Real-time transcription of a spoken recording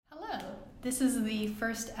This is the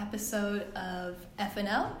first episode of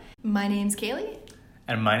FNL. My name's Kaylee.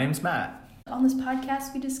 And my name's Matt. On this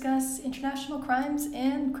podcast, we discuss international crimes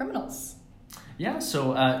and criminals. Yeah,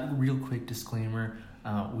 so real quick disclaimer.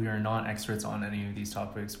 We are not experts on any of these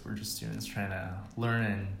topics. We're just students trying to learn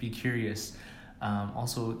and be curious.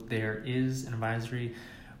 Also, there is an advisory.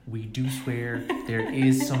 We do swear. There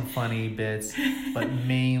is some funny bits, but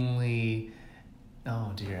mainly...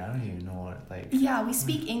 Oh dear, I don't even know what, like... Yeah, we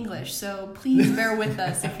speak English, so please bear with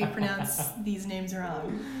us if we pronounce these names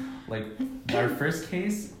wrong. Like, our first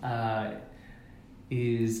case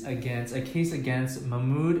is against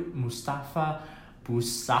Mahmoud Mustafa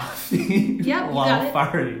Bousafi. Yep, you got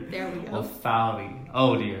Lafari. it. There we go. Lafari.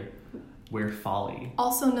 Oh dear. We're folly.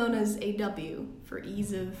 Also known as AW for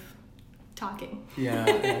ease of talking. Yeah,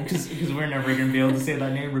 because we're never going to be able to say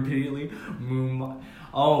that name repeatedly.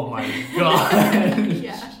 Oh my god.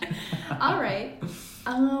 Yeah. All right.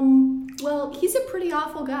 Well, he's a pretty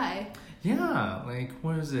awful guy. Yeah, like,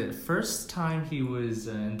 what is it? First time he was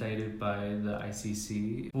indicted by the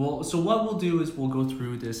ICC. Well, so what we'll do is we'll go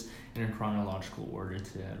through this in a chronological order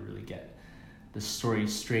to really get the story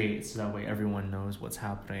straight, so that way everyone knows what's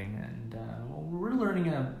happening, and we're learning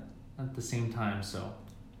at the same time, so.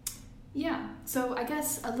 Yeah, so I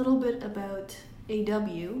guess a little bit about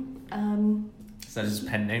AW. Is that his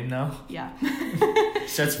pen name now? Yeah.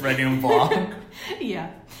 Starts writing a blog.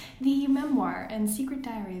 Yeah. The memoir and secret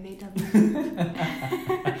diary of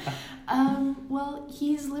AW. Well,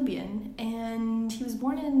 he's Libyan, and he was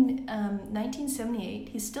born in 1978.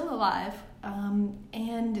 He's still alive,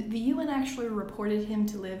 and the UN actually reported him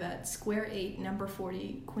to live at Square 8, number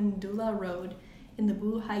 40, Quindula Road, in the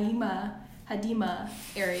Bu Hadima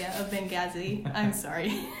area of Benghazi. I'm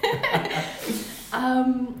sorry.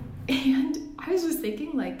 And I was just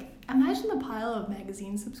thinking, like, imagine the pile of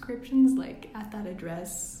magazine subscriptions, like, at that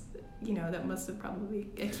address, you know, that must have probably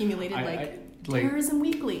accumulated, Terrorism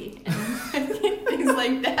Weekly and things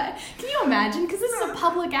like that. Can you imagine? Because this is a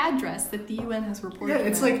public address that the UN has reported. Yeah,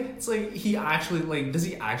 it's like he actually, like, does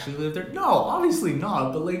he actually live there? No, obviously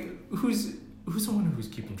not, but, like, who's the one who's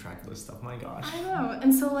keeping track of this stuff? My gosh. I know.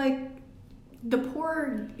 And so, like, the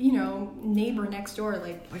poor, you know, neighbor next door,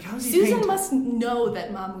 like how does he Susan must know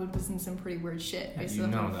that Mahmoud was in some pretty weird shit. Yeah, you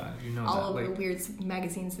know that. All of the weird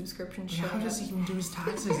magazine subscriptions. How does he even do his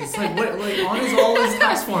taxes? It's like, what, like, on all his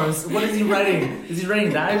tax forms, what is he writing? Is he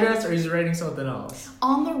writing that address, or is he writing something else?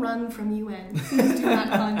 On the run from UN. Please do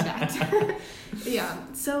not contact. Yeah.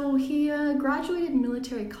 So he graduated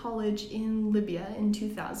military college in Libya in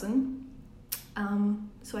 2000.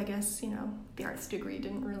 So I guess, you know, the arts degree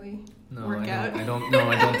didn't really work out. I don't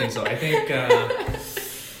think so. I think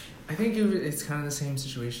it's kind of the same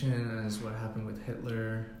situation as what happened with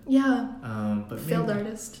Hitler. Yeah. But failed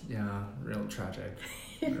artist. Yeah, real tragic.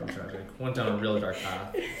 Went down a real dark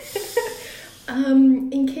path.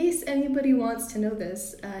 In case anybody wants to know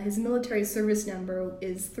this, his military service number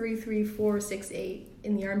is 33468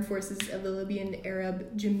 in the armed forces of the Libyan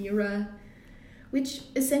Arab Jumeirah, which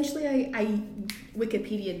essentially I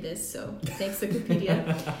Wikipedia'd this, so thanks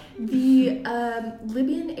Wikipedia. The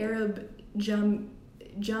Libyan Arab Jamahiriya,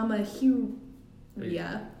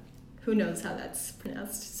 who knows how that's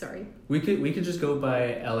pronounced, sorry. We could just go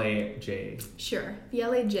by LAJ. Sure. The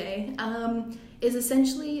LAJ is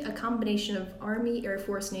essentially a combination of Army, Air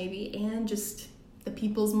Force, Navy, and just the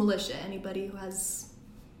People's Militia, anybody who has...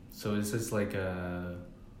 So is this like an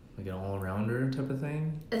all-rounder type of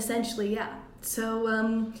thing? Essentially, yeah. So,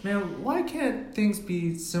 Man, why can't things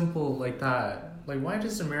be simple like that? Like, why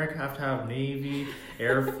does America have to have Navy,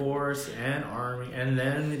 Air Force, and Army, and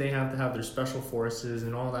then they have to have their special forces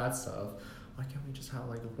and all that stuff? Why can't we just have,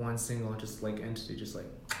 like, one single, just, like, entity, just, like...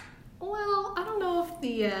 Well, I don't know if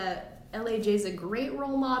the LAJ is a great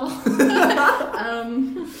role model.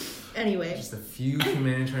 Anyway. Just a few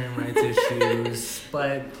humanitarian rights issues,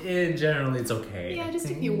 but generally it's okay. Yeah,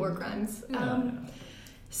 just a few war crimes. Yeah.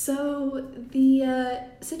 So the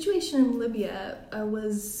situation in Libya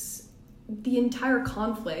was the entire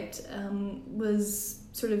conflict was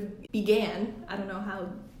sort of began. I don't know how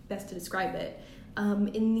best to describe it.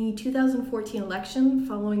 In the 2014 election,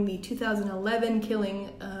 following the 2011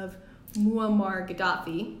 killing of Muammar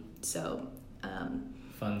Gaddafi. So.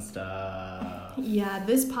 Fun stuff. Yeah,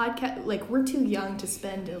 this podcast, like, we're too young to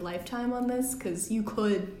spend a lifetime on this, because you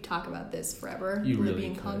could talk about this forever. You really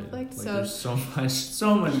Libyan could. conflict. Like, so there's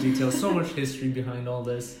so much detail, so much history behind all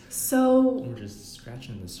this. So we're just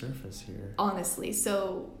scratching the surface here. Honestly,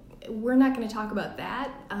 so we're not going to talk about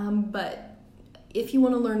that. But if you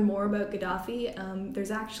want to learn more about Gaddafi,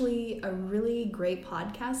 there's actually a really great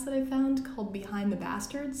podcast that I found called Behind the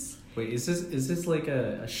Bastards. Wait, is this like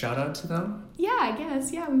a shout out to them? Yeah, I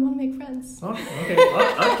guess. Yeah, we want to make friends. Oh, okay.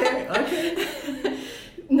 Oh, okay.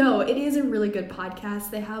 No, it is a really good podcast.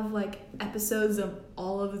 They have like episodes of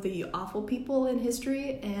all of the awful people in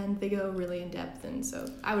history, and they go really in depth, and so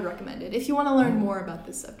I would recommend it if you want to learn more about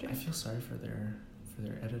this subject. I feel sorry for their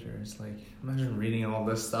editors. Like, imagine reading all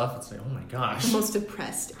this stuff. It's like, oh my gosh. The most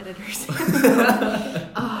depressed editors.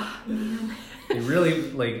 Oh, man. They really,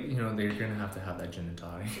 like, they're gonna have to have that gin and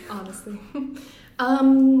tonic. Honestly.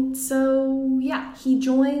 So yeah, he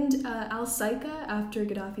joined Al-Saika after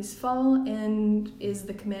Gaddafi's fall and is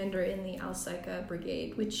the commander in the Al-Saika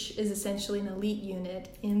Brigade, which is essentially an elite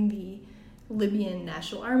unit in the Libyan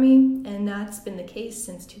National Army, and that's been the case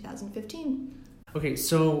since 2015. Okay,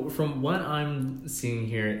 so from what I'm seeing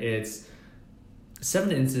here, it's 7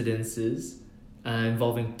 incidences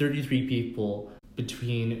involving 33 people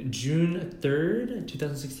between June 3rd,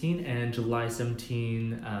 2016 and July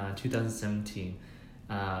 17, 2017.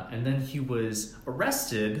 And then he was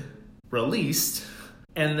arrested, released,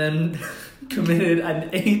 and then committed an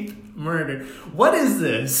 8th murder. What is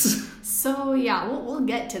this? So yeah, we'll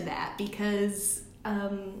get to that because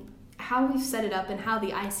how we've set it up and how the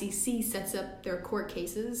ICC sets up their court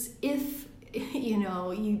cases. If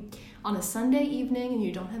you on a Sunday evening and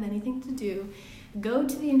you don't have anything to do, go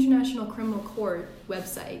to the International Criminal Court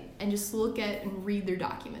website and just look at and read their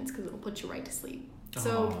documents because it'll put you right to sleep.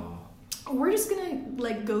 So we're just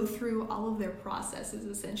gonna go through all of their processes.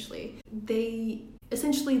 Essentially, they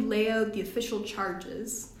essentially lay out the official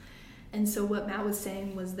charges. And so what Matt was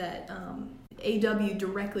saying was that AW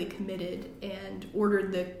directly committed and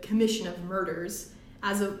ordered the commission of murders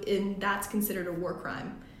and that's considered a war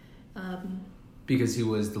crime. Because he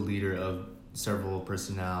was the leader of several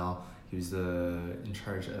personnel. He was in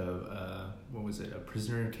charge of a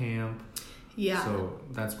prisoner camp. Yeah. So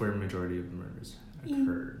that's where the majority of the murders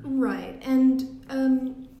occurred. Right.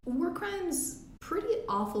 And war crimes, pretty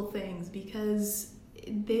awful things because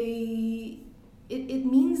it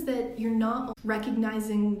means that you're not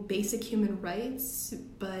recognizing basic human rights,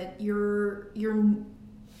 but you're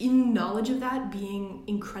in knowledge of that being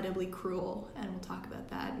incredibly cruel, and we'll talk about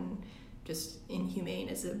that, and just inhumane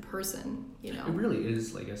as a person, It really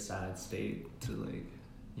is like a sad state to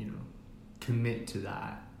commit to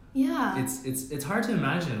that. Yeah. It's hard to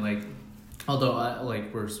imagine, although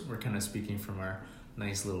we're kind of speaking from our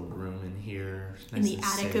nice little room in here, nice in the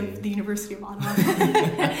attic of the University of Ottawa.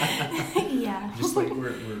 Yeah. Just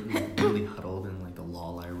we're really huddled in the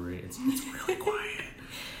law library. It's really quiet.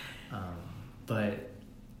 But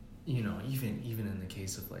even in the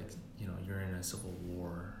case of you're in a civil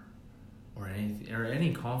war or anything or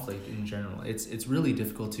any conflict in general, it's really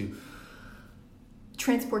difficult to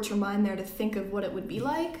transport your mind there to think of what it would be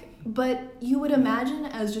like. But you would imagine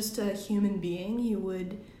as just a human being, you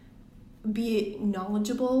would be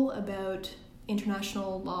knowledgeable about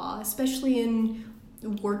international law, especially in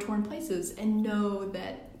war-torn places, and know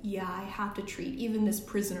that, I have to treat even this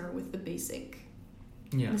prisoner with the basic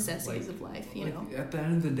necessities of life, At the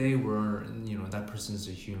end of the day, we're, that person's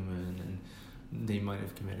a human, and they might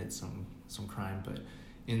have committed some crime, but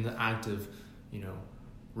in the act of,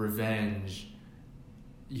 revenge,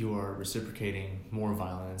 you are reciprocating more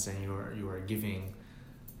violence, and you are giving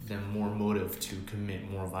them more motive to commit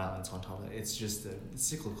more violence on top of it. It's just a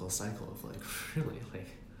cyclical cycle of really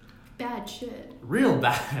bad shit. Real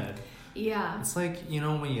bad. Yeah. It's when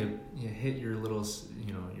you hit your little,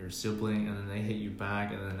 your sibling, and then they hit you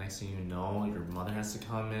back, and then the next thing you know, your mother has to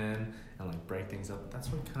come in and break things up. That's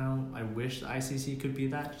what I wish the ICC could be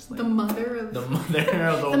that. Just the mother of the mother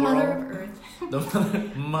of the world. Mother of Earth.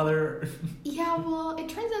 The mother. Yeah, well, it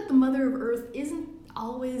turns out the mother of Earth isn't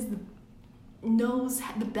always knows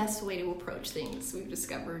the best way to approach things, we've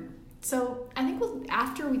discovered. So I think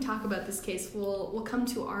after we talk about this case, we'll come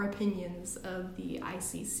to our opinions of the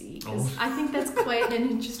ICC, because I think that's quite an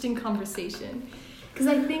interesting conversation. Because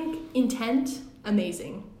I think intent,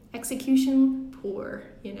 amazing. Execution, poor,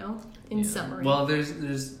 in summary. Well,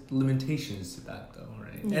 there's limitations to that, though,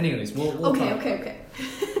 right? Yeah. Anyways, we'll Okay.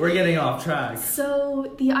 We're getting off track.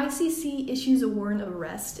 So the ICC issues a warrant of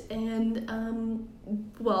arrest, and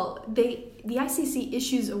the ICC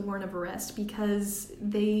issues a warrant of arrest because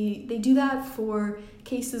they do that for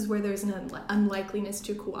cases where there's an unlikeliness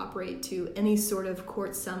to cooperate to any sort of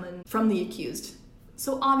court summon from the accused.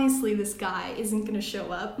 So obviously this guy isn't going to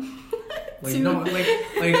show up.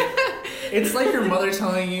 It's like your mother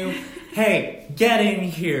telling you, hey, get in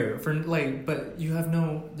here but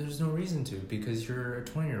there's no reason to, because you're a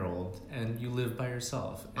 20-year-old and you live by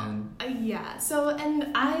yourself. And yeah. So, and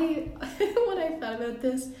when I thought about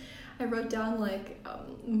this, I wrote down like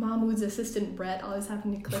Mahmoud's assistant Brett always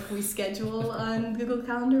having to click reschedule on Google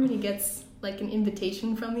Calendar when he gets like an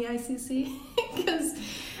invitation from the ICC. Because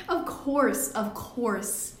of course,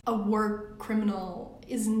 a war criminal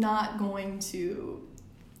is not going to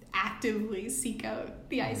actively seek out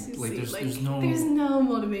the ICC. Like, there's no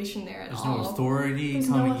motivation there at all. There's no authority There's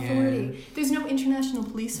coming no authority. in. There's no international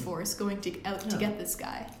police force going to get this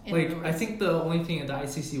guy. I think the only thing that the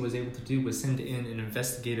ICC was able to do was send in an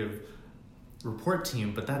investigative report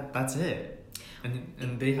team, but that's it.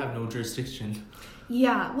 And they have no jurisdiction.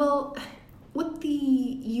 Yeah, well, what the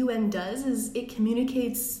UN does is it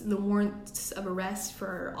communicates the warrants of arrest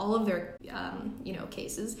for all of their,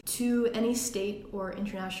 cases to any state or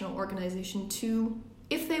international organization to,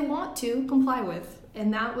 if they want to, comply with.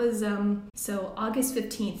 And that was, so August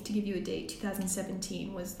 15th, to give you a date,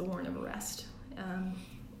 2017 was the warrant of arrest.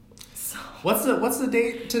 What's the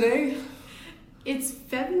date today? It's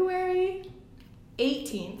February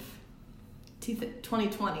 18th,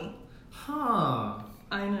 2020. Huh.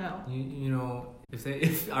 I know. You know,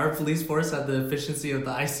 if our police force had the efficiency of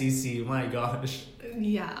the ICC, my gosh.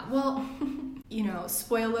 Yeah, well,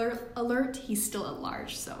 spoiler alert, he's still at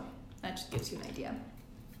large, so that just gives you an idea.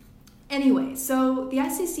 Anyway, so the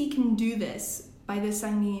ICC can do this. By this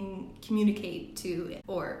I mean communicate to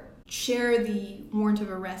or share the warrant of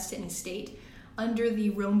arrest to any state under the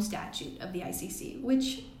Rome Statute of the ICC,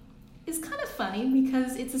 which is kind of funny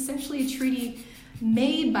because it's essentially a treaty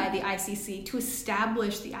made by the ICC to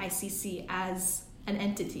establish the ICC as an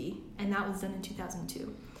entity, and that was done in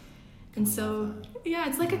 2002. And so, yeah,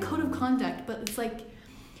 it's like a code of conduct, but it's like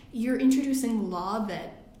you're introducing law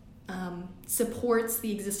that supports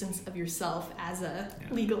the existence of yourself as a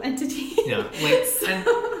legal entity. Yeah, and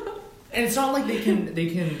it's not like they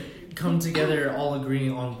can come together all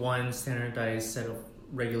agreeing on one standardized set of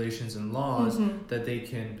regulations and laws that they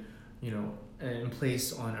can, in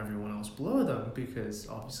place on everyone else below them, because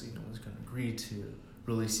obviously no one's going to agree to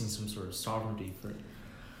releasing some sort of sovereignty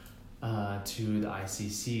to the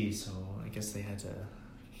ICC. So I guess they had to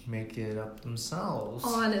make it up themselves.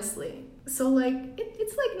 Honestly. So like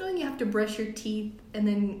it's like knowing you have to brush your teeth and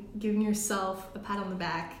then giving yourself a pat on the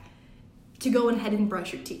back to go ahead and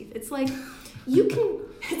brush your teeth. It's like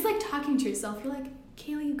it's like talking to yourself. You're like,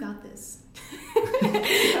 Kayla, you got this.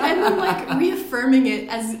 And then like reaffirming it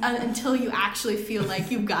until you actually feel like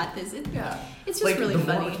you've got this. It's just like really the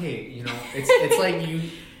funny. More,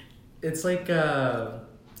 it's like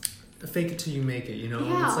fake it till you make it,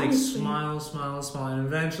 Yeah, it's like honestly. smile, and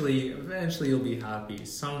eventually you'll be happy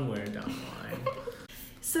somewhere down the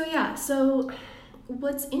line. So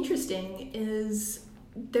what's interesting is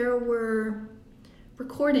there were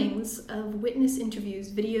recordings of witness interviews,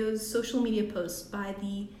 videos, social media posts by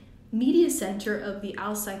the media center of the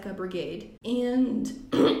Al-Saika Brigade and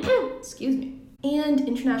and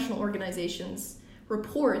international organizations,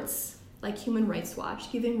 reports like Human Rights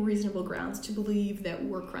Watch giving reasonable grounds to believe that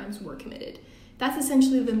war crimes were committed. That's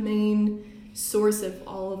essentially the main source of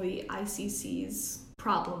all of the ICC's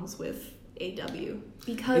problems with AW.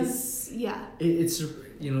 Because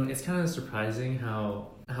it's kind of surprising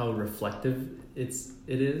how reflective it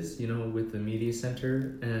is, with the media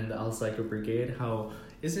center and the Al-Saika Brigade. How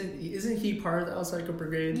isn't he part of the Al-Saika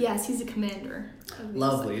Brigade? Yes, he's a commander.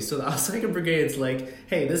 Lovely. So the Al-Saika Brigade's like,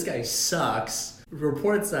 hey, this guy sucks.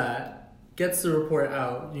 Reports that. Gets the report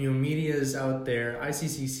out, media's out there,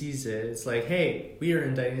 ICC sees it, it's like, hey, we are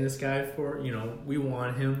indicting this guy for, we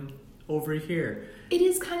want him over here. It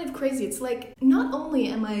is kind of crazy. It's like, not only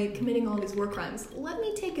am I committing all these war crimes, let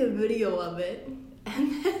me take a video of it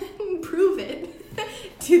and then prove it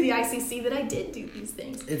to the ICC that I did do these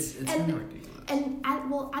things. It's kind of ridiculous. And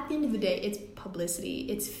at the end of the day, it's publicity,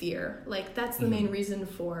 it's fear. Like, that's the main reason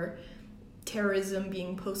for terrorism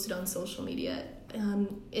being posted on social media.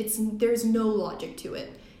 There's no logic to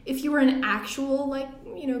it. If you were an actual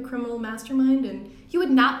criminal mastermind, and you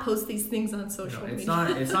would not post these things on social media.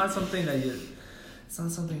 It's not something that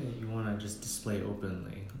you want to just display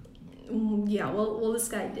openly. Yeah, well, this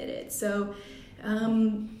guy did it. So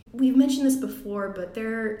we've mentioned this before, but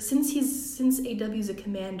since AW's a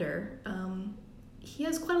commander, he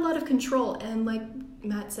has quite a lot of control, and like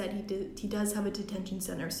Matt said, he does have a detention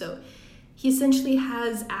center, so he essentially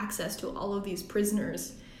has access to all of these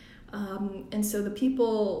prisoners. And so the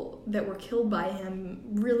people that were killed by him,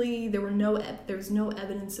 really, there was no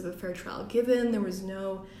evidence of a fair trial given. There was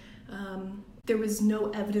no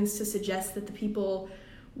evidence to suggest that the people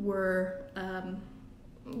were,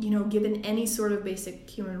 given any sort of basic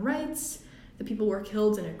human rights. The people were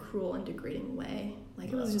killed in a cruel and degrading way.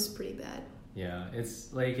 Like, it was just pretty bad. Yeah,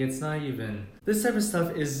 it's like it's not even this type of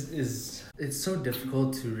stuff is it's so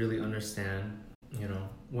difficult to really understand, you know,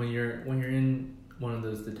 when you're in one of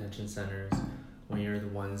those detention centers, when you're the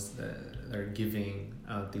ones that are giving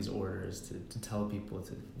out these orders to tell people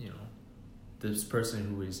to, you know, this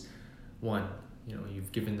person who is, one, you know,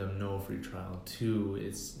 you've given them no free trial. Two,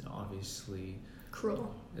 it's obviously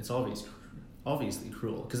cruel. It's obviously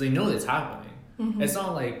cruel because they know it's happening. Mm-hmm. It's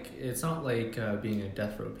not like being a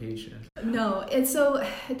death row patient. No, it's so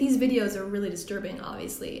these videos are really disturbing,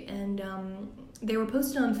 obviously, and they were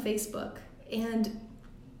posted on Facebook, and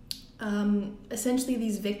essentially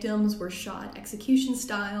these victims were shot execution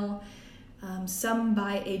style, some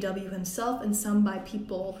by AW himself and some by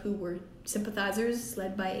people who were sympathizers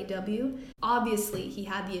led by AW. Obviously, he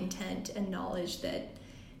had the intent and knowledge that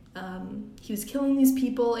he was killing these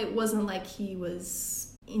people. It wasn't like he was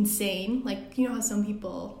insane, like, you know how some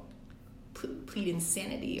people plead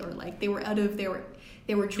insanity, or like they were drunk.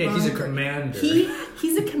 Yeah, he's a commander.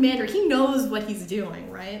 He's a commander. He knows what he's doing,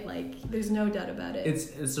 right? Like, there's no doubt about it.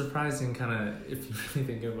 It's surprising, kind of, if you really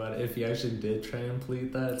think about it, if he actually did try and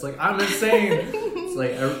plead that. It's like, I'm insane. It's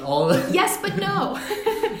like all. Yes, but no.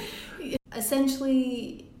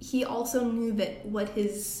 Essentially, he also knew that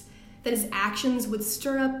his actions would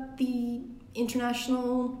stir up the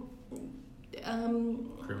international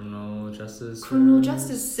criminal justice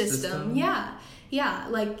system. Yeah,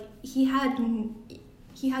 like he had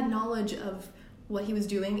knowledge of what he was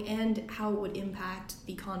doing and how it would impact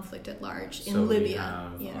the conflict at large in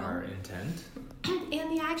Libya. We have our intent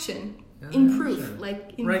and the action in proof,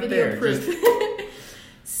 like in right video there, proof.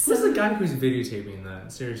 Who's the guy who's videotaping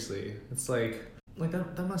that? Seriously, it's like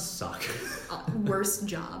that must suck. Worst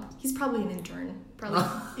job. He's probably an intern. Probably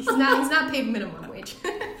he's not paid minimum wage.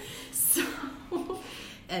 So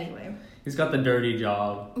anyway, he's got the dirty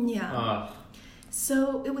job. Yeah.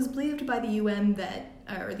 So it was believed by the UN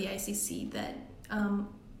or the ICC that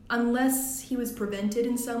unless he was prevented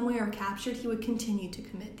in some way or captured, he would continue to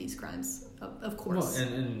commit these crimes. Of course. Well,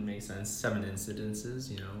 and it makes sense. 7 incidences.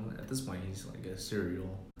 You know, at this point, he's like a serial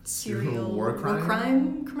war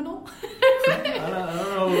crime criminal. I don't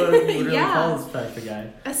know what really calls back the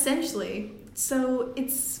guy. Essentially, so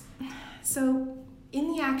in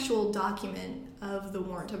the actual document of the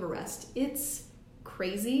warrant of arrest, it's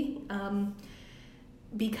crazy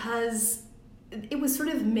because it was sort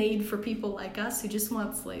of made for people like us who just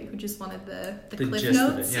wanted the cliff gist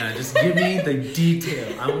notes. Of it. Yeah, just give me the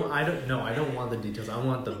detail. I don't want the details. I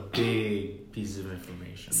want the big pieces of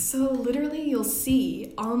information. So literally, you'll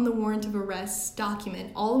see on the warrant of arrest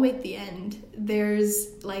document, all the way at the end,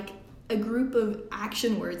 there's like a group of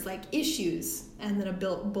action words like issues, and then a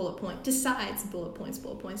bullet point, decides, bullet points,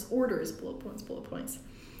 orders, bullet points.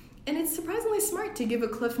 And it's surprisingly smart to give a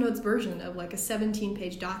Cliff Notes version of like a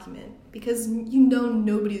 17-page document, because you know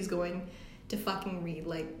nobody's going to fucking read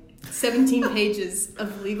like 17 pages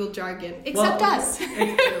of legal jargon, except us.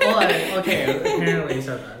 Okay, apparently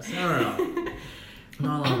except us. No.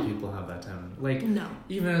 Not a lot of people have that time. Like, no.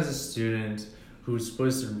 Even as a student who's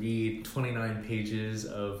supposed to read 29 pages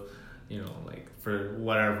of, you know, like for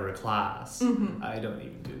whatever class, mm-hmm. I don't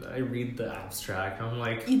even do that. I read the abstract. I'm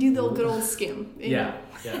like, you do the good old skim. Yeah.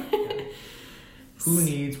 Who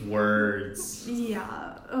needs words?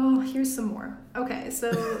 Yeah. Oh, here's some more. Okay,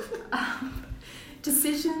 so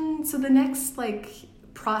decision. So the next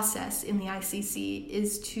process in the ICC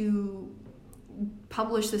is to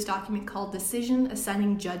publish this document called Decision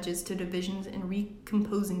Assigning Judges to Divisions and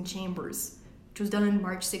Recomposing Chambers, which was done on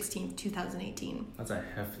March 16th, 2018. That's a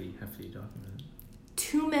hefty document.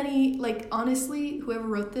 Too many, honestly, whoever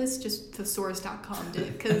wrote this, just thesaurus.com did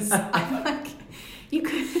it, because I'm like, you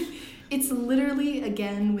could, it's literally,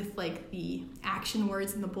 again, with the action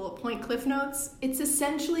words and the bullet point cliff notes, it's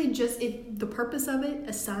essentially just, the purpose of it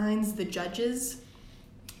assigns the judges,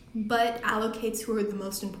 but allocates who are the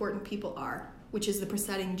most important people are, which is the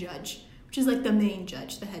presiding judge, which is the main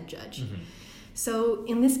judge, the head judge. Mm-hmm. So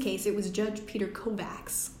in this case, it was Judge Peter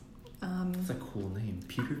Kovacs. That's a cool name,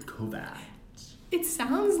 Peter Kovacs. It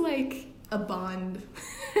sounds like a Bond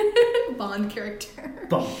character.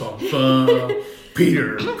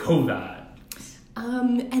 Peter Kovacs.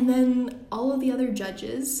 And then all of the other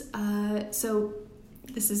judges. So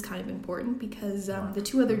this is kind of important because the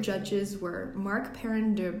two other judges were Marc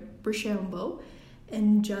Perrin de Brichambeau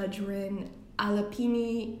and Judge Rin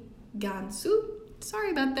Alapini Gansu.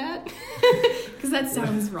 Sorry about that, because that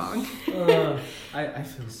sounds wrong. I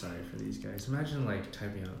feel sorry for these guys. Imagine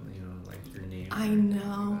typing out, your name. I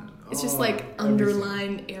know. It's just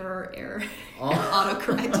underline error,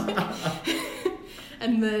 autocorrect,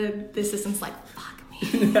 and the assistant's like, fuck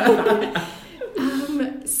me.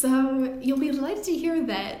 So you'll be delighted to hear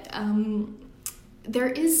that there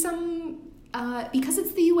is some, because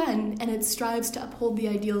it's the UN and it strives to uphold the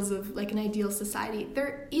ideals of like an ideal society,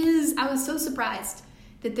 I was so surprised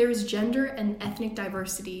that there is gender and ethnic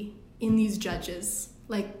diversity in these judges.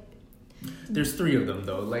 Like, there's 3 of them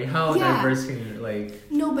though. Like, how diverse can you,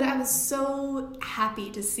 like... No, but I was so happy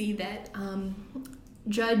to see that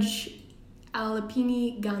Judge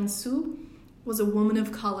Alipini Gansu was a woman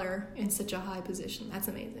of color in such a high position. That's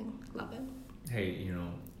amazing. Love it. Hey, you know,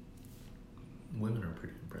 women are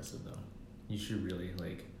pretty impressive though. You should really,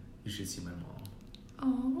 like, you should see my mom.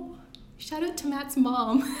 Oh, shout out to Matt's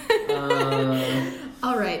mom.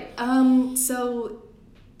 All right. So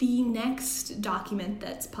the next document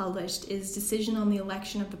that's published is Decision on the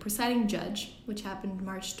Election of the Presiding Judge, which happened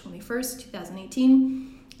March 21st,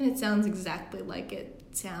 2018. And it sounds exactly like it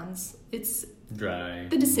sounds. It's dry.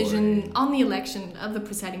 The decision boring. on the election of the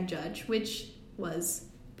presiding judge, which was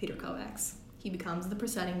Peter Kovacs. He becomes the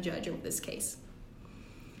presiding judge of this case.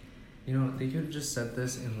 You know, they could have just said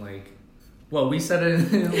this in like... Well, we said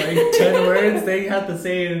it in like 10 words. They had to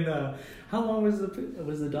say it in... how long was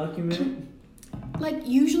the document? Like,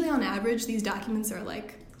 usually on average, these documents are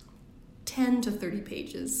like 10 to 30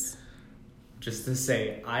 pages. Just to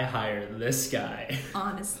say, I hired this guy.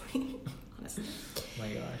 Honestly. Oh my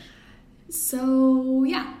gosh. So,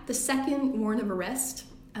 yeah, the second warrant of arrest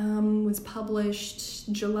was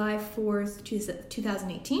published July 4th,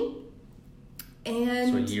 2018.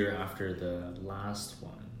 And so a year after the last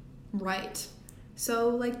one. Right. So,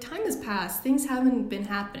 like, time has passed. Things haven't been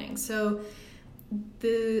happening. So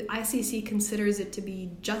the ICC considers it to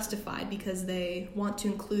be justified because they want to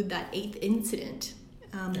include that 8th incident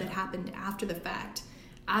that happened after the fact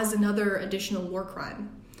as another additional war crime.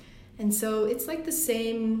 And so it's like the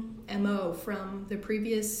same MO from the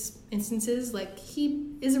previous instances. Like, he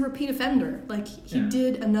is a repeat offender. Like, he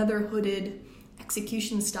did another hooded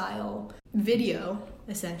execution style video,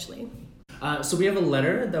 essentially. So we have a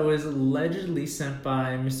letter that was allegedly sent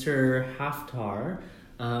by Mr. Haftar.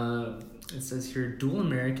 It says here, dual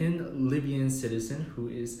American Libyan citizen who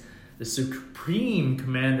is the supreme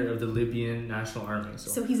commander of the Libyan National Army.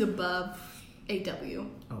 So he's above AW.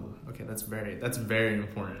 Oh, okay, that's very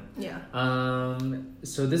important. Yeah.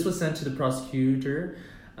 So this was sent to the prosecutor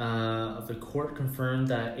of the court, confirmed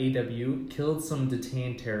that AW killed some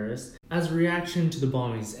detained terrorists as a reaction to the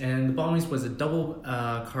bombings. And the bombings was a double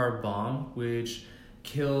car bomb, which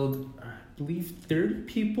killed, I believe, 30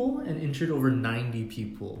 people and injured over 90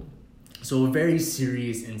 people. So a very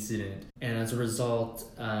serious incident. And as a result,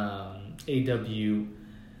 AW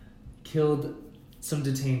killed some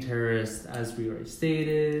detained terrorists, as we already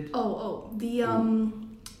stated.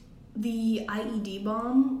 The IED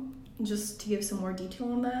bomb, just to give some more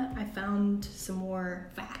detail on that, I found some more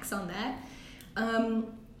facts on that.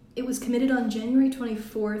 It was committed on January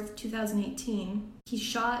 24th, 2018. He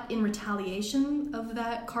shot in retaliation of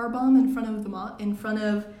that car bomb in front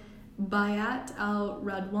of Bayat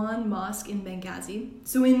al-Radwan Mosque in Benghazi.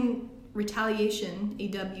 So in retaliation,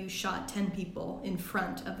 AW shot 10 people in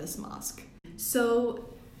front of this mosque. So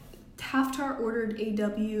Haftar ordered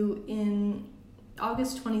AW in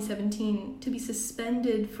August 2017 to be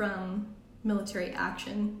suspended from military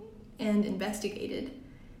action and investigated.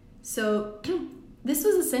 So this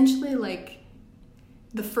was essentially like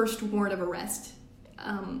the first warrant of arrest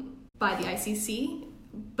by the ICC,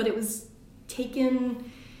 but it was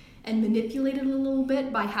taken and manipulated a little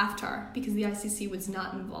bit by Haftar because the ICC was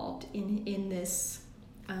not involved in this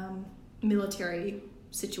military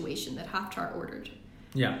situation that Haftar ordered.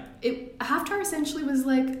 Yeah. Haftar essentially was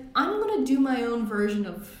like, I'm gonna do my own version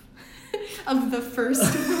of the first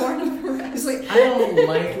warrant of arrest. He's like, I don't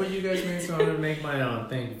like what you guys made, so I'm gonna make my own.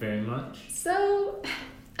 Thank you very much. So,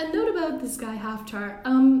 a note about this guy Haftar.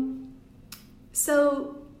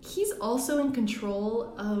 So he's also in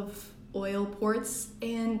control of oil ports,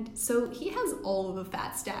 and so he has all of the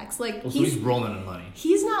fat stacks. Like, he's rolling in money.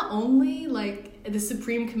 He's not only like the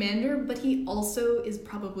supreme commander, but he also is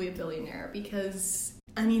probably a billionaire because,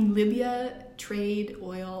 I mean, Libya, trade,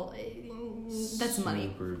 oil, that's money.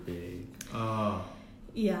 Super big. Oh.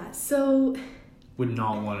 Yeah, so... Would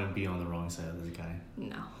not want to be on the wrong side of this guy.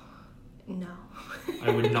 No. I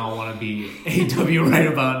would not want to be AW right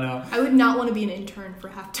about now. I would not want to be an intern for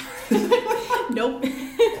Haftar. Nope.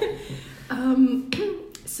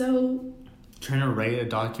 So... Trying to write a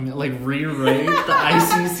document, like rewrite the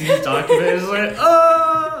ICC's document. It's like,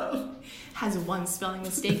 oh! Has one spelling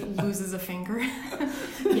mistake, loses a finger.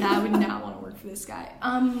 Yeah, I would not want to work for this guy.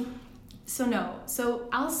 So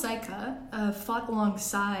Al-Saika fought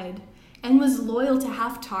alongside and was loyal to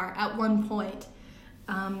Haftar at one point.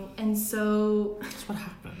 And so That's what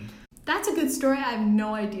happened. that's a good story. I have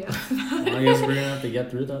no idea. Well, I guess we're gonna have to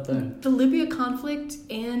get through that then. The Libya conflict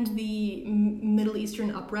and the Middle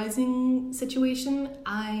Eastern uprising situation,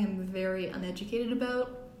 I am very uneducated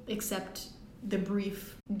about, except the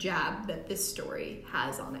brief jab that this story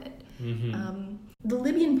has on it. Mm-hmm. The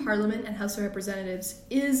Libyan Parliament and House of Representatives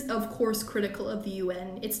is, of course, critical of the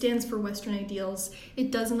UN. It stands for Western ideals.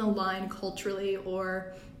 It doesn't align culturally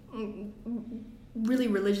or really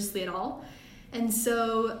religiously at all. And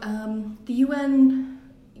so the UN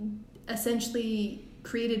essentially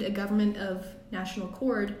created a government of national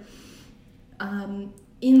accord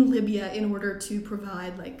in Libya in order to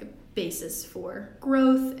provide like a basis for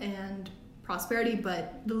growth and prosperity,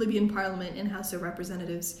 but the Libyan Parliament and House of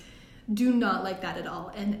Representatives do not like that at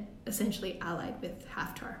all, and essentially allied with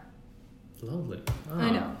Haftar. Lovely. Oh, I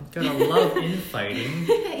know. Gotta love infighting.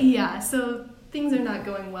 Yeah, so things are not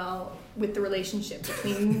going well with the relationship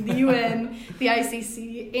between the UN, the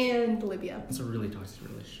ICC, and Libya. It's a really toxic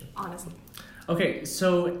relationship. Honestly. Okay,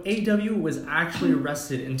 so AW was actually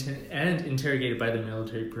arrested and interrogated by the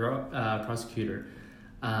military prosecutor,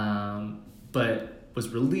 but was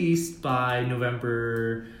released by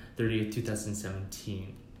November 30th,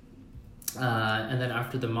 2017. And then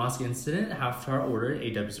after the mosque incident, Haftar ordered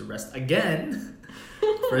AW's arrest again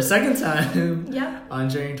for a second time on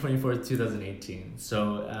January 24th, 2018.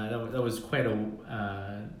 So that was quite a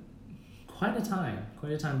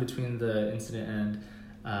time between the incident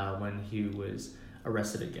and when he was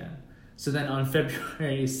arrested again. So then on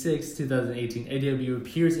February 6th, 2018, AW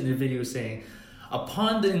appears in a video saying,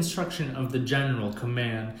 "Upon the instruction of the General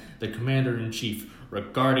Command, the Commander-in-Chief,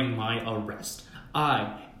 regarding my arrest,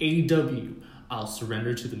 I'll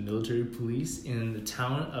surrender to the military police in the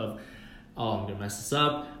town of, I'm going to mess this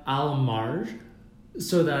up, Al-Marj,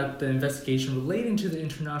 so that the investigation relating to the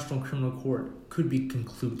International Criminal Court could be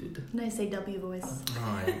concluded." Nice AW voice.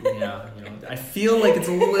 Yeah, I feel like it's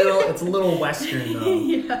a little Western though,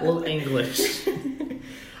 a little English.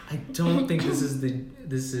 I don't think this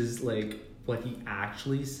is like what he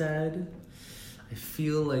actually said. I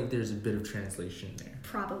feel like there's a bit of translation there.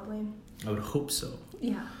 Probably. I would hope so.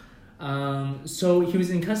 Yeah. So he was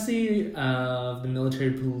in custody of the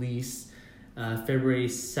military police February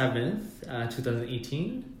 7th,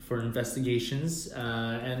 2018 for investigations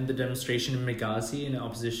and the demonstration in Benghazi in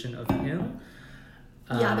opposition of him.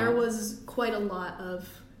 There was quite a lot of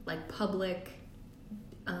like public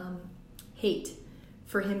hate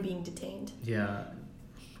for him being detained. Yeah.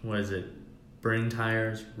 What is it? Burning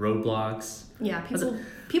tires, roadblocks. Yeah,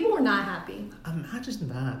 people were not happy. Imagine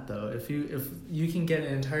that though. If you can get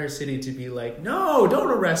an entire city to be like, "No,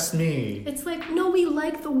 don't arrest me." It's like, no, we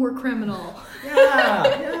like the war criminal.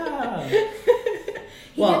 Yeah.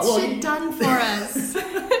 He gets shit done for us.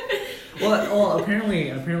 Well,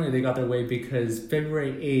 apparently they got their way because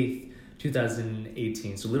February 8th,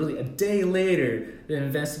 2018. So literally a day later, the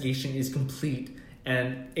investigation is complete.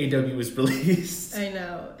 And AW was released. I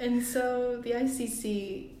know. And so the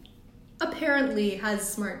ICC apparently has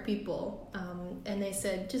smart people. And they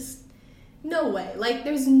said, just no way. Like,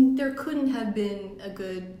 there couldn't have been a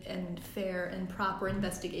good and fair and proper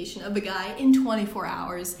investigation of a guy in 24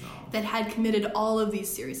 hours that had committed all of these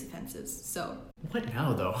serious offenses. So. What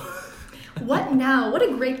now, though? What now? What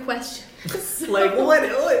a great question. Like, what?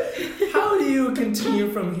 How do you continue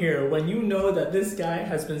from here when you know that this guy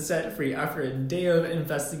has been set free after a day of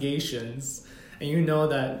investigations and you know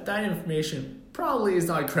that information probably is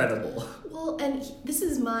not credible? Well, and this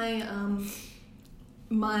is my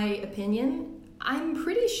my opinion. I'm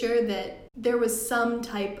pretty sure that there was some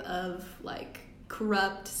type of like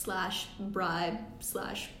corrupt / bribe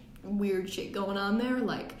 / weird shit going on there.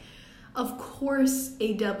 Like, of course,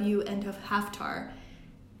 AW and Haftar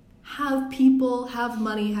have people, have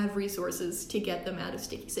money, have resources to get them out of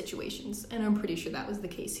sticky situations. And I'm pretty sure that was the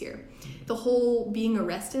case here. The whole being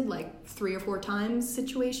arrested like 3 or 4 times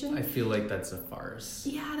situation. I feel like that's a farce.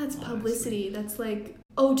 Yeah, that's publicity. That's like,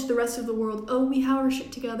 to the rest of the world, we have our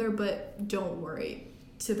shit together, but don't worry.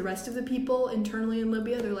 To the rest of the people internally in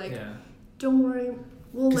Libya, they're like, don't worry,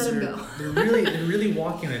 we'll let him go. they're really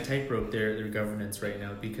walking a tightrope their governance right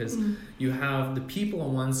now because you have the people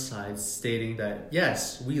on one side stating that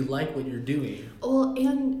yes, we like what you're doing. Well,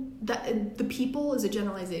 and that the people is a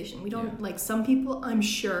generalization. We don't like some people. I'm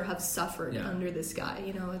sure have suffered under this guy.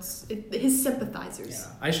 It's his sympathizers.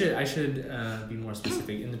 Yeah, I should be more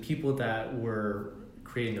specific. In the people that were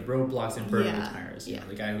creating the roadblocks and burning the tires.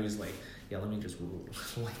 The guy who's like, let me just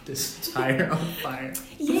light this tire on fire.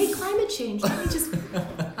 Yay, climate change. Let me just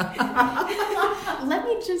light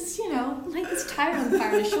this tire on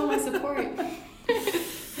fire to show my support.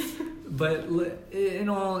 But in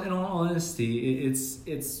all honesty,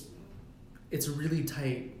 it's a really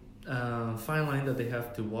tight fine line that they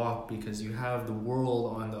have to walk, because you have the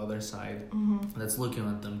world on the other side that's looking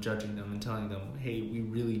at them, judging them, and telling them, hey, we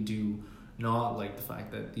really do not like the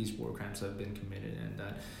fact that these war crimes have been committed and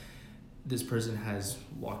that this person has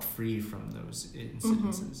walked free from those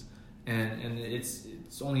incidences. And it's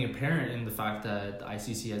only apparent in the fact that the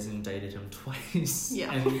ICC has indicted him twice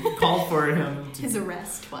and called for him to... His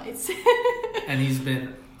arrest twice. And he's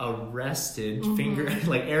been arrested,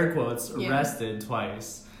 like air quotes, arrested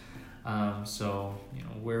twice. So,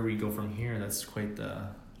 where we go from here, that's quite the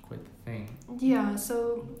thing. Yeah,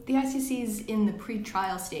 so the ICC is in the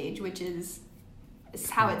pre-trial stage, which is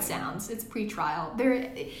how it sounds. It's pre-trial.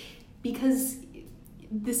 Because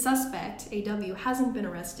the suspect, AW, hasn't been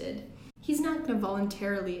arrested, he's not going to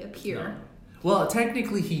voluntarily appear. No. Well,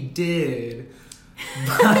 technically he did,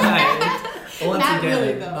 but once not again,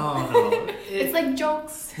 really though. No. It's like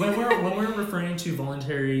jokes. When we're referring to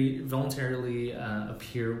voluntarily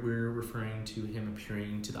appear, we're referring to him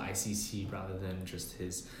appearing to the ICC rather than just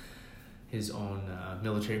his own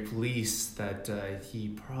military police that he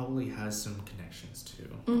probably has some connections to.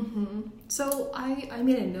 So I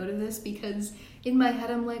made a note of this because in my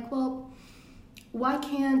head I'm like, well, why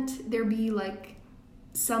can't there be like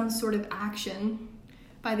some sort of action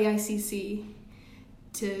by the ICC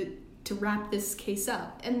to wrap this case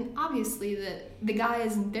up? And obviously the guy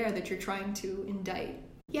isn't there that you're trying to indict.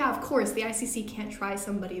 Yeah, of course, the ICC can't try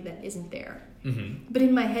somebody that isn't there. But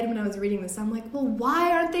in my head when I was reading this, I'm like, well,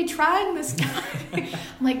 why aren't they trying this guy?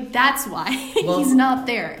 I'm like, that's why. He's not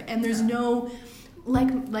there. And there's no,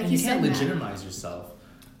 like you said, you can't legitimize yourself.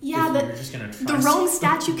 Yeah, you're just gonna try the Rome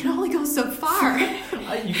statute can only go so far.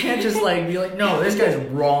 You can't just be like, no, this guy's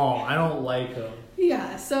wrong. I don't like him.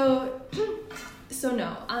 Yeah, so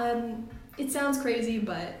no. It sounds crazy,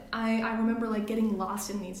 but I remember getting lost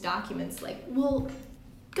in these documents. Well,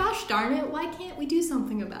 gosh darn it, why can't we do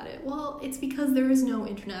something about it? Well, it's because there is no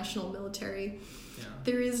international military. Yeah.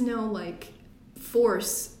 There is no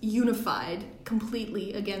force unified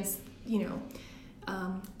completely against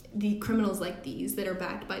the criminals like these that are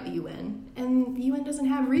backed by the UN, and the UN doesn't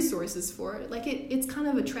have resources for it. It's kind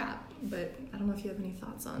of a trap. But I don't know if you have any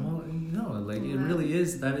thoughts on. Well, no, it really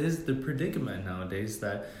is. That is the predicament nowadays.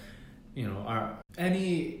 That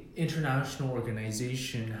any international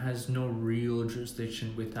organization has no real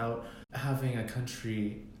jurisdiction without having a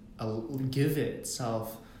country give its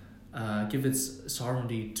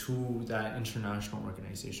sovereignty to that international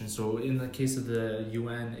organization. So in the case of the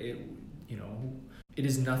UN, it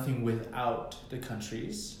is nothing without the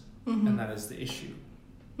countries, and that is the issue.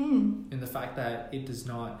 In the fact that it is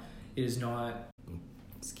not.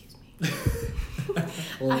 Excuse me.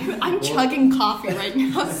 I'm chugging coffee right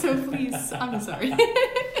now, so please, I'm sorry.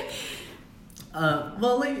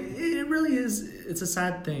 It really is. It's a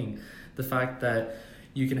sad thing, the fact that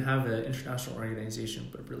you can have an international organization,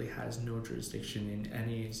 but really has no jurisdiction in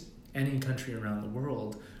any country around the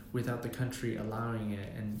world without the country allowing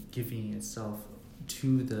it and giving itself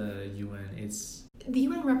to the UN. The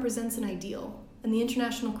UN represents an ideal, and the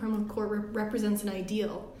International Criminal Court represents an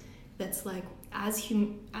ideal. That's as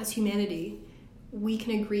humanity, we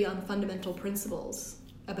can agree on fundamental principles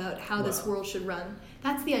about how this world should run.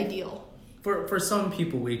 That's the ideal. For some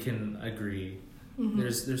people, we can agree.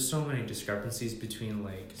 There's so many discrepancies between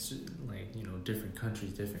different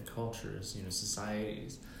countries, different cultures,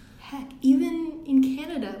 societies. Heck, even in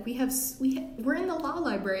Canada, we're in the law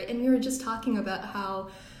library, and we were just talking about how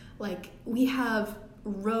we have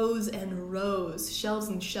rows and rows, shelves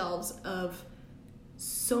and shelves of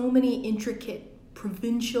so many intricate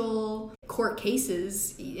provincial court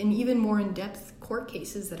cases and even more in-depth court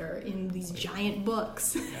cases that are in these giant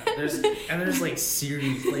books. Yeah, there's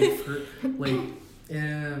series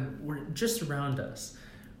we're just around us.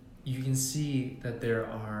 You can see that there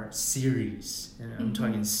are series, and I'm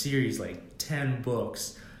talking series 10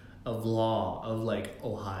 books of law of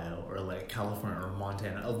Ohio or California or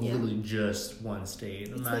Montana of literally just one state.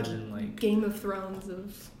 Imagine Game of Thrones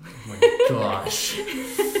of oh my gosh.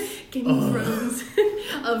 Game of Thrones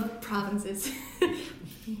of provinces.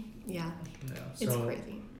 Yeah. It's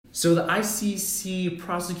crazy. So the ICC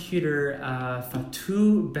prosecutor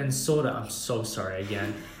Fatou Bensouda, I'm so sorry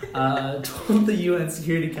again, told the UN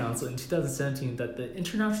Security Council in 2017 that the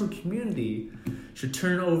international community should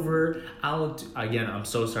turn over Al-Tuhami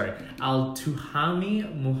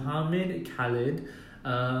Mohammed Khalid,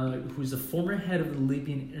 who's the former head of the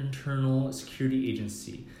Libyan Internal Security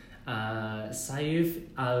Agency, Saif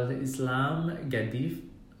al-Islam Gaddafi.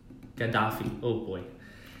 Oh boy.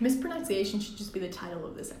 Mispronunciation should just be the title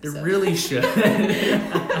of this episode. It really should.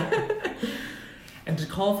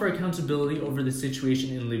 call for accountability over the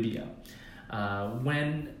situation in Libya,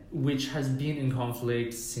 which has been in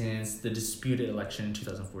conflict since the disputed election in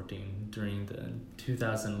 2014 during the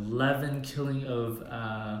 2011 killing of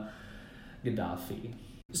Gaddafi.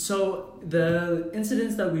 So the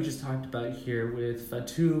incidents that we just talked about here with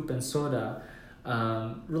Fatou Bensouda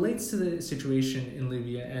relates to the situation in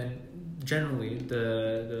Libya and generally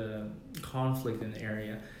the conflict in the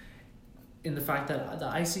area, in the fact that the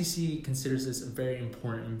ICC considers this a very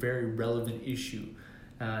important and very relevant issue,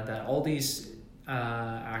 that all these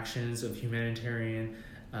actions of humanitarian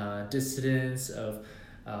dissidents, of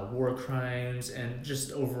war crimes, and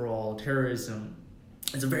just overall terrorism,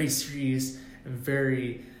 it's a very serious and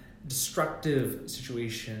very destructive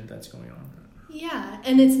situation that's going on. Yeah,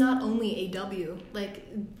 and it's not only AW. Like,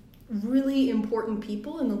 really important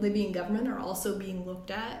people in the Libyan government are also being looked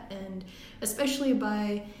at, and especially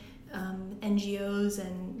by NGOs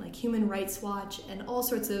and like Human Rights Watch and all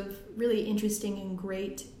sorts of really interesting and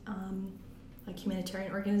great like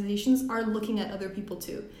humanitarian organizations are looking at other people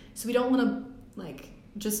too. So we don't want to like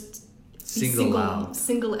just single out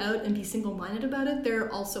and be single-minded about it. There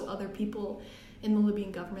are also other people in the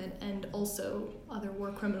Libyan government and also other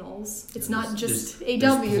war criminals. It's not just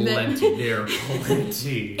AW. There are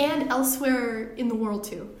plenty. And elsewhere in the world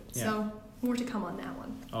too. Yeah. So more to come on that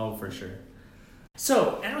one. Oh, for sure.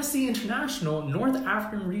 So, Amnesty International North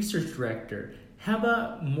African Research Director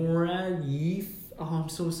Heba Mourayeef. Oh, I'm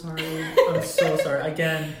so sorry.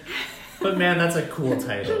 Again. But man, that's a cool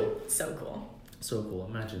title. So cool. So cool.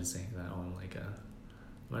 Imagine saying that on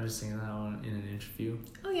in an interview.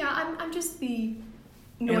 Oh yeah, I'm just the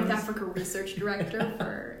North Africa Research Director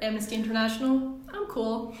for Amnesty International. I'm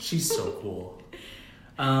cool. She's so cool.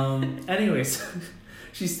 Anyways,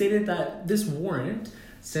 she stated that this warrant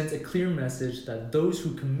sends a clear message that those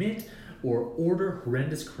who commit or order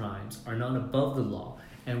horrendous crimes are not above the law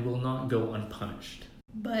and will not go unpunished.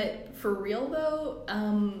 But for real though,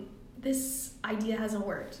 this idea hasn't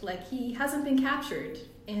worked. Like, he hasn't been captured,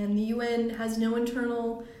 and the UN has no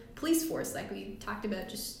internal police force like we talked about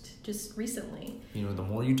just recently. You know, the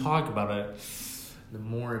more you talk about it, the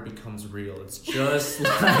more it becomes real. It's just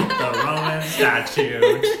like the Roman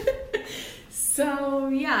statute. So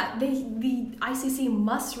yeah, the ICC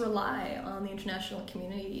must rely on the international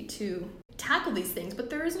community to tackle these things, but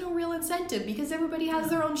there is no real incentive because everybody has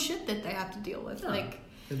their own shit that they have to deal with. Yeah. Like,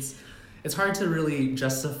 it's hard to really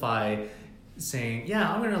justify saying, yeah,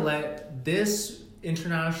 I'm going to let this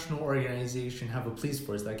international organization have a police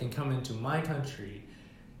force that can come into my country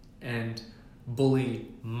and bully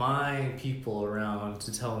my people around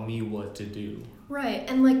to tell me what to do. Right,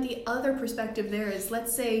 and like the other perspective there is,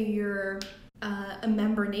 let's say you're a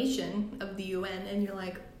member nation of the UN and you're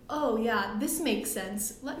like, oh yeah, this makes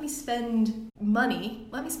sense. Let me spend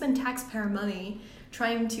taxpayer money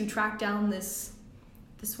trying to track down this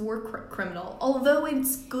war criminal. Although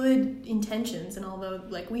it's good intentions and although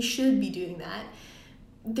like we should be doing that,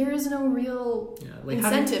 there is no real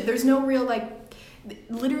incentive. There's no real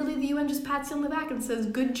literally the UN just pats you on the back and says,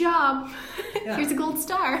 good job, here's a gold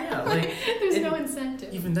star. Yeah, there's no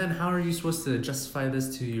incentive. Even then, how are you supposed to justify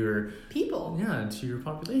this to your people? Yeah, to your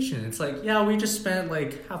population. It's like, yeah, we just spent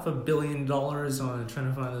like $500 million on trying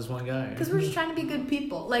to find this one guy. Because we're just trying to be good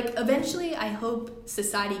people. Like, eventually, I hope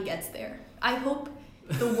society gets there. I hope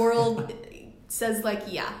the world says like,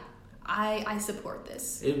 yeah, I support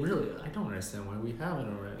this. I don't understand why we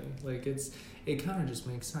haven't already. Like, it kind of just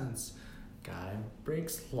makes sense. Guy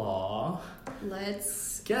breaks law.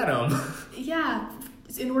 Let's get him. Yeah,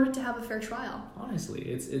 in order to have a fair trial. Honestly,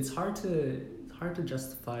 it's hard to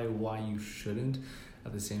justify why you shouldn't.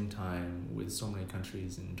 At the same time, with so many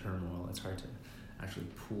countries in turmoil, it's hard to actually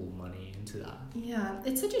pool money into that. Yeah,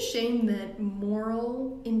 it's such a shame that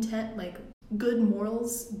moral intent, like good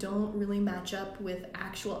morals, don't really match up with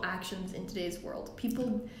actual actions in today's world.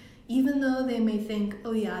 People, even though they may think,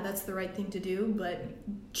 oh yeah, that's the right thing to do, but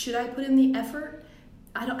should I put in the effort?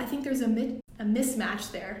 I think there's a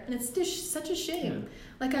mismatch there, and it's just such a shame. Yeah.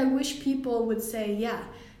 Like, I wish people would say, yeah,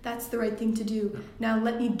 that's the right thing to do. Now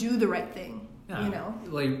let me do the right thing. Yeah. You know?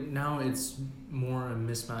 Like, now it's more a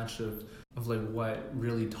mismatch of like what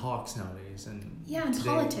really talks nowadays. And today,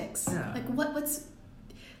 politics. Yeah. Like what's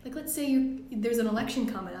like, let's say there's an election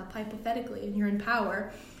coming up, hypothetically, and you're in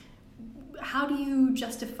power. How do you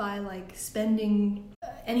justify like spending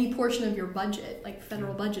any portion of your budget, like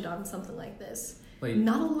federal budget, on something like this? Like,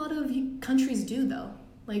 not a lot of countries do, though.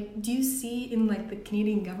 Like, do you see in like the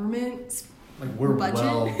Canadian government we're budget?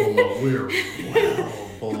 well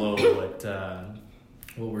below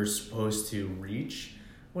what we're supposed to reach.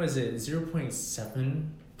 What is it?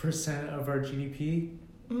 0.7% of our GDP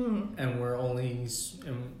and we're only,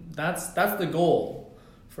 and that's the goal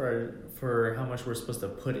for how much we're supposed to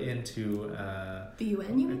put into the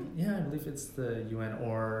UN, you mean? Yeah, I believe it's the UN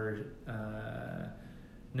or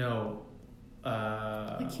no,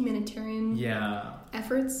 like humanitarian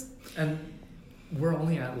efforts. And we're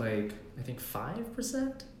only at like, I think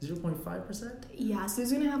 5%, 0.5%. Yeah, so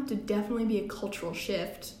there's gonna have to definitely be a cultural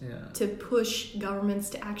shift to push governments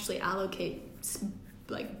to actually allocate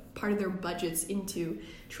like part of their budgets into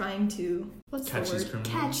trying to catch these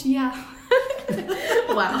criminals.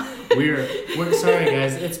 Wow. We're sorry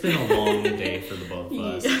guys, it's been a long day for the both of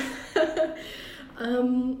us.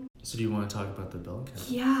 So do you want to talk about the Bellingcat?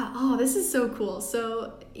 Yeah. Oh, this is so cool.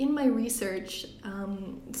 So in my research,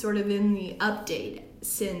 sort of in the update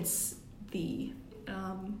since the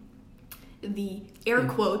air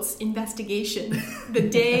quotes investigation, the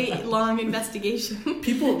day-long investigation.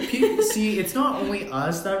 People see, it's not only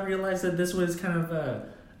us that realized that this was kind of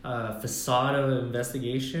a facade of an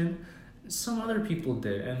investigation. Some other people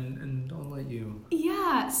did, and I'll let you.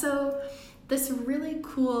 Yeah. So this really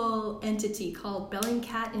cool entity called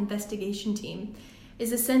Bellingcat Investigation Team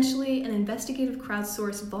is essentially an investigative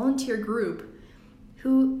crowdsourced volunteer group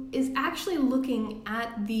who is actually looking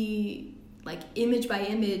at the image by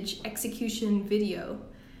image execution video,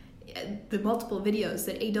 the multiple videos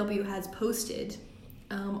that AW has posted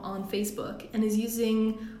on Facebook, and is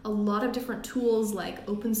using a lot of different tools like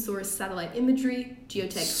open source satellite imagery,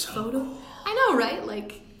 geotag photo. Cool. I know, right?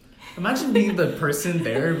 Like, imagine being the person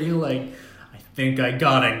there being like, I think I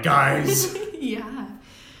got it, guys. Yeah.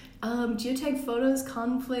 Geotag photos,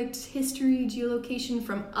 conflict history, geolocation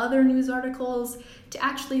from other news articles to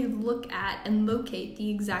actually look at and locate the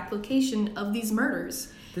exact location of these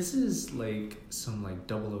murders. This is like some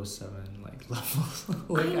 007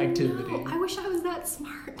 level activity. I wish I was that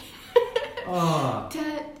smart.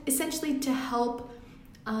 To help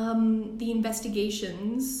the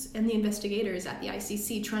investigations and the investigators at the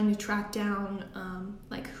ICC trying to track down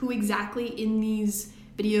who exactly in these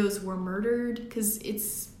videos were murdered, because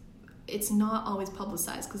it's not always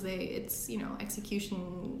publicized because it's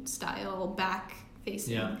execution style back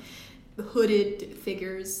facing hooded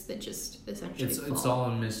figures that just essentially it's all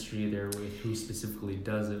a mystery there with who specifically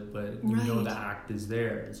does it, but you know the act is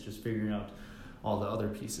there. It's just figuring out all the other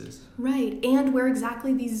pieces, right? And where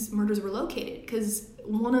exactly these murders were located, because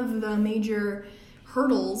one of the major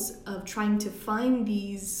hurdles of trying to find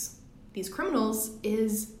these criminals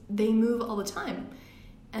is they move all the time,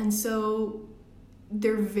 and so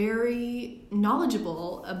they're very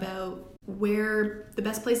knowledgeable about where the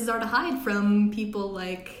best places are to hide from people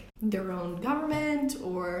like their own government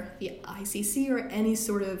or the ICC or any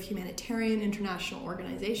sort of humanitarian international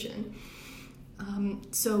organization.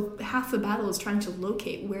 So half the battle is trying to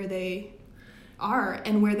locate where they are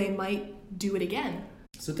and where they might do it again.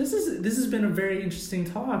 So this has been a very interesting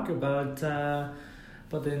talk about the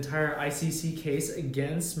entire ICC case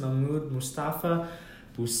against Mahmoud Mustafa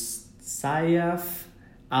Bousaif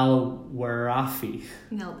Al-Warafi.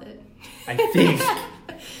 Nailed it. I think.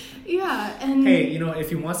 Yeah, and hey, if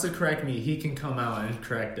he wants to correct me, he can come out and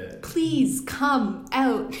correct it. Please come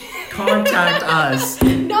out. Contact us.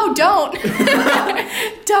 No, don't.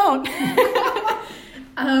 Don't.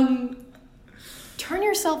 Turn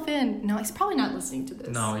yourself in. No, he's probably not listening to this.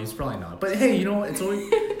 No, he's probably not. But hey, it's only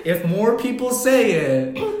if more people say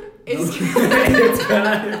it,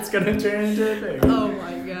 it's gonna turn into a thing. Oh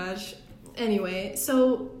my gosh. Anyway,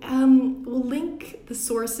 so we'll link the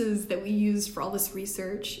sources that we used for all this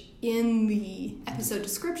research in the episode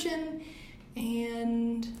description,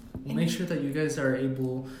 and we'll make sure that you guys are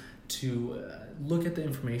able to look at the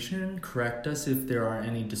information, correct us if there are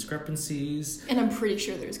any discrepancies. And I'm pretty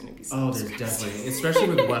sure there's going to be some there's definitely, especially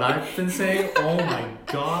with what I've been saying. Oh my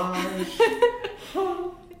gosh.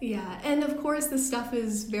 Yeah, and of course this stuff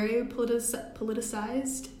is very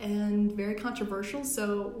politicized and very controversial,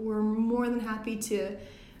 so we're more than happy to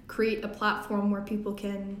create a platform where people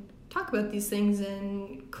can talk about these things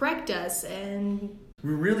and correct us, and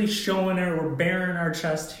we're really we're bearing our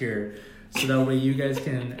chest here, so that way you guys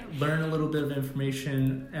can learn a little bit of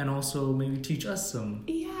information and also maybe teach us some.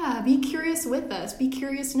 Yeah, be curious with us. Be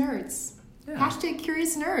curious nerds. Yeah. Hashtag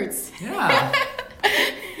curious nerds. Yeah.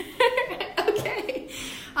 Okay.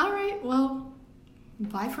 All right, well,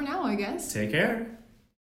 bye for now, I guess. Take care.